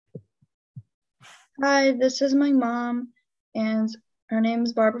Hi, this is my mom, and her name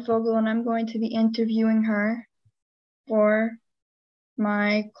is Barbara Vogel, and I'm going to be interviewing her for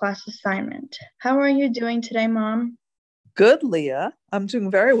my class assignment. How are you doing today, Mom? Good, Leah. I'm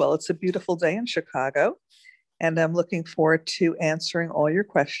doing very well. It's a beautiful day in Chicago, and I'm looking forward to answering all your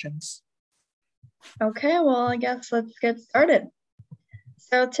questions. Okay, well, I guess let's get started.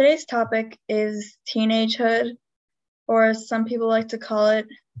 So today's topic is teenagehood, or as some people like to call it,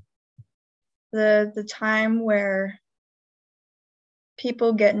 the time where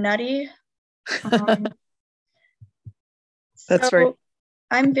people get nutty. Um, That's right. so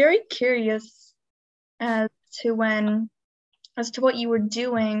I'm very curious as to as to what you were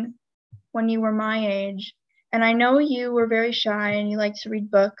doing when you were my age. And I know you were very shy and you like to read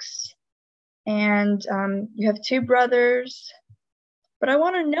books, and you have two brothers. But I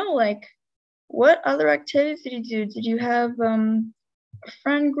want to know, like, what other activities did you do? Did you have a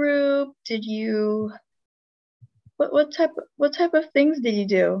friend group? Did you what type of things did you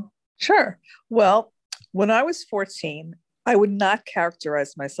do? Sure. Well, when I was 14, I would not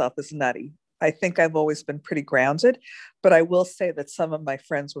characterize myself as nutty. I think I've always been pretty grounded, but I will say that some of my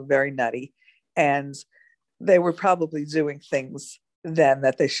friends were very nutty and they were probably doing things then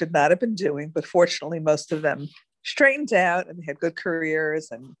that they should not have been doing. But fortunately, most of them straightened out and they had good careers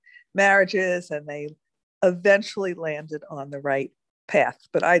and marriages, and they eventually landed on the right path.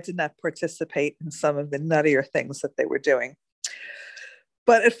 But I did not participate in some of the nuttier things that they were doing.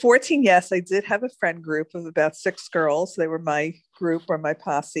 But at 14, yes, I did have a friend group of about six girls. They were my group or my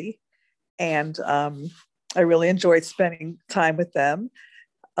posse. And I really enjoyed spending time with them.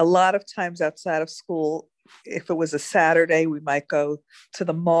 A lot of times outside of school, if it was a Saturday, we might go to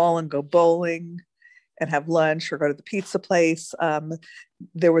the mall and go bowling and have lunch or go to the pizza place.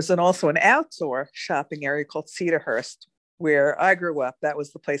 There was also an outdoor shopping area called Cedarhurst where I grew up. That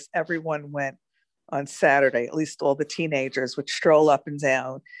was the place everyone went on Saturday. At least all the teenagers would stroll up and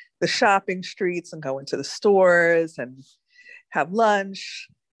down the shopping streets and go into the stores and have lunch.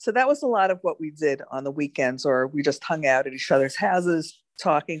 So that was a lot of what we did on the weekends, or we just hung out at each other's houses,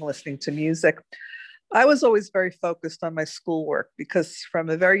 talking, listening to music. I was always very focused on my schoolwork because from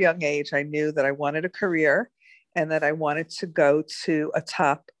a very young age, I knew that I wanted a career and that I wanted to go to a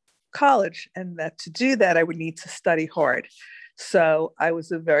top college, and that to do that, I would need to study hard. So I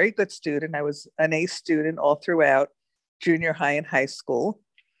was a very good student. I was an A student all throughout junior high and high school.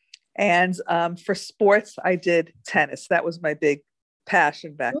 And for sports, I did tennis. That was my big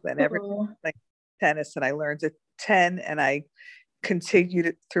passion back then. Everyone Ooh. like tennis, and I learned at 10, and I continued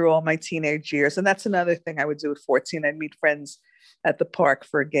it through all my teenage years. And that's another thing I would do at 14. I'd meet friends at the park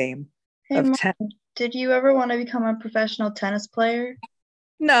for a game Hey, of Mom, tennis. did you ever want to become a professional tennis player?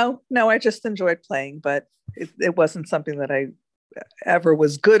 No, no, I just enjoyed playing, but it wasn't something that I ever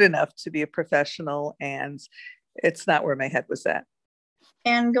was good enough to be a professional. And it's not where my head was at.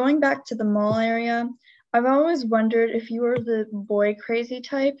 And going back to the mall area, I've always wondered if you were the boy crazy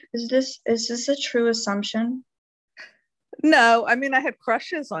type. Is this a true assumption? No, I mean, I had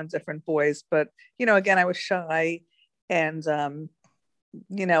crushes on different boys, but, again, I was shy and,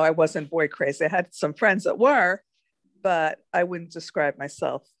 I wasn't boy crazy. I had some friends that were, but I wouldn't describe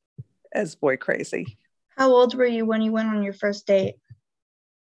myself as boy crazy. How old were you when you went on your first date?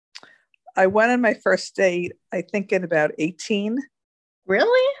 I went on my first date, I think, at about 18.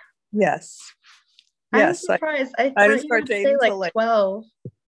 Really? Yes. I'm Yes. surprised. I I didn't thought you start would say dating like until like, 12.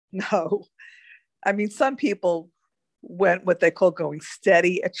 no. I mean, some people went what they call going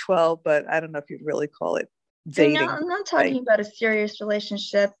steady at 12, but I don't know if you'd really call it And now dating. I'm not Right? talking about a serious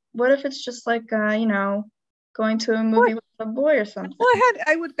relationship. What if it's just like going to a Well, movie with a boy or something?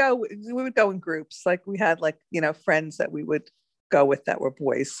 I would go, we would go in groups. Like we had like, friends that we would go with that were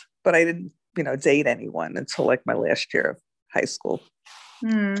boys, but I didn't, date anyone until like my last year of high school.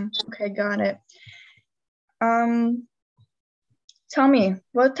 Okay, got it. Um, Tell me,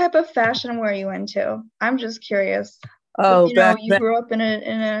 what type of fashion were you into? I'm just curious. 'Cause, Oh, back you then. grew up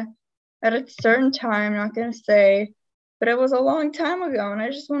at a certain time, not gonna say, but it was a long time ago, and I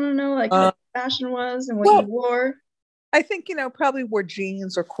just want to know like what Uh, fashion was and what you well, wore. I think, probably wore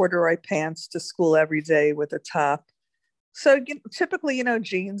jeans or corduroy pants to school every day with a top. So typically,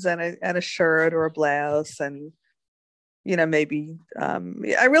 jeans and a shirt or a blouse, and maybe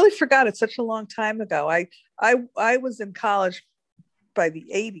I really forgot. It's such a long time ago. I was in college by the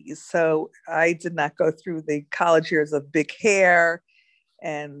 80s, so I did not go through the college years of big hair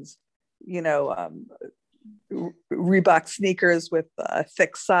and you know um, Reebok sneakers with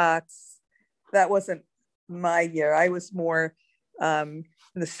thick socks. That wasn't my year. I was more in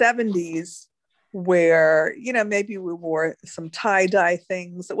the 70s. where, maybe we wore some tie-dye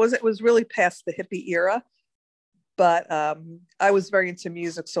things. It was really past the hippie era, but I was very into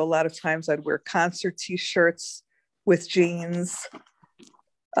music. So a lot of times I'd wear concert t-shirts with jeans,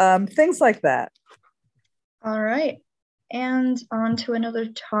 things like that. All right. And on to another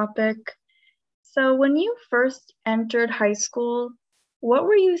topic. So when you first entered high school, what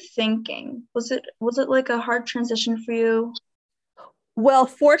were you thinking? Was it like a hard transition for you? Well,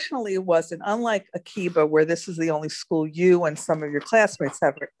 fortunately, it wasn't. Unlike Akiba, where this is the only school you and some of your classmates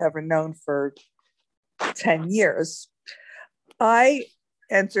have ever known for 10 years, I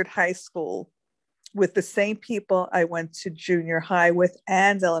entered high school with the same people I went to junior high with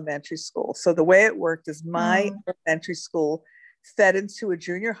and elementary school. So the way it worked is my elementary school fed into a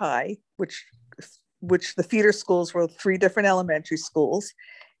junior high, which the feeder schools were 3 different elementary schools.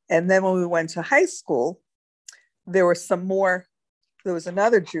 And then when we went to high school, there was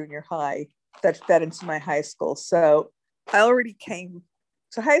another junior high that fed into my high school. So I already came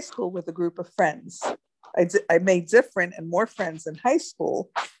to high school with a group of friends. I made different and more friends in high school,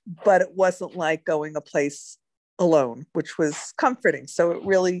 but it wasn't like going a place alone, which was comforting. So it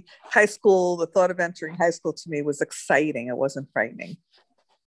really, the thought of entering high school to me was exciting. It wasn't frightening.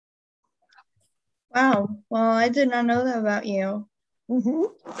 Wow. Well, I did not know that about you.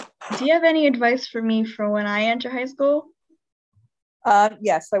 Mm-hmm. Do you have any advice for me for when I enter high school?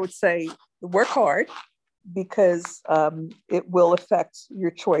 Yes, I would say work hard, because it will affect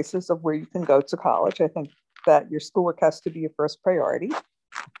your choices of where you can go to college. I think that your schoolwork has to be your first priority.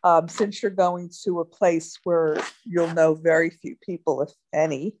 Since you're going to a place where you'll know very few people, if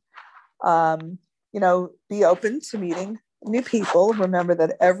any, be open to meeting new people. Remember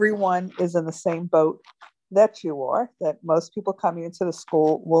that everyone is in the same boat that you are, that most people coming into the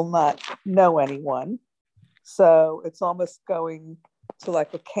school will not know anyone. So it's almost going to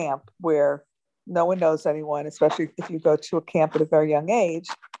like a camp where no one knows anyone, especially if you go to a camp at a very young age,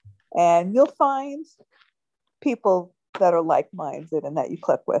 and you'll find people that are like-minded and that you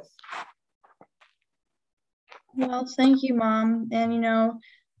click with. Well, thank you, Mom. And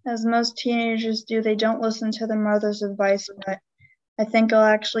as most teenagers do, they don't listen to their mother's advice, but I think I'll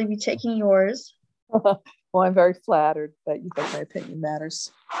actually be taking yours. Well, I'm very flattered that you think my opinion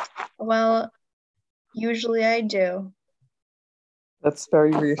matters. Well, usually I do. That's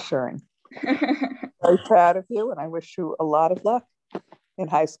very reassuring. Very proud of you, and I wish you a lot of luck in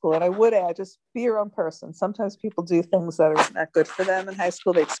high school. And I would add, just be your own person. Sometimes people do things that are not good for them in high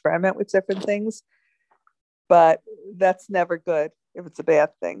school. They experiment with different things, but that's never good if it's a bad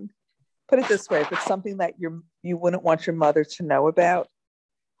thing. Put it this way: if it's something that you wouldn't want your mother to know about,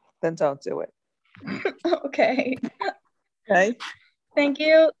 then don't do it. Okay. Okay. Thank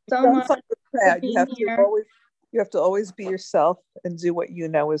you so much. Proud. You have to always be yourself and do what you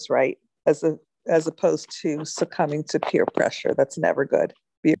know is right, as opposed to succumbing to peer pressure. That's never good.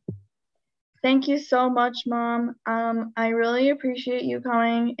 Thank you so much, Mom. I really appreciate you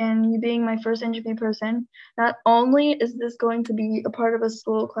coming and you being my first interview person. Not only is this going to be a part of a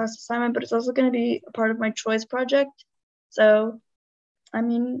school class assignment, but it's also going to be a part of my choice project. So, I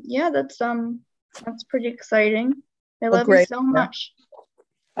mean, yeah, that's pretty exciting. I love you so much.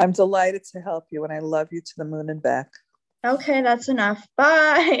 I'm delighted to help you, and I love you to the moon and back. Okay, that's enough.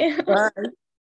 Bye. Bye.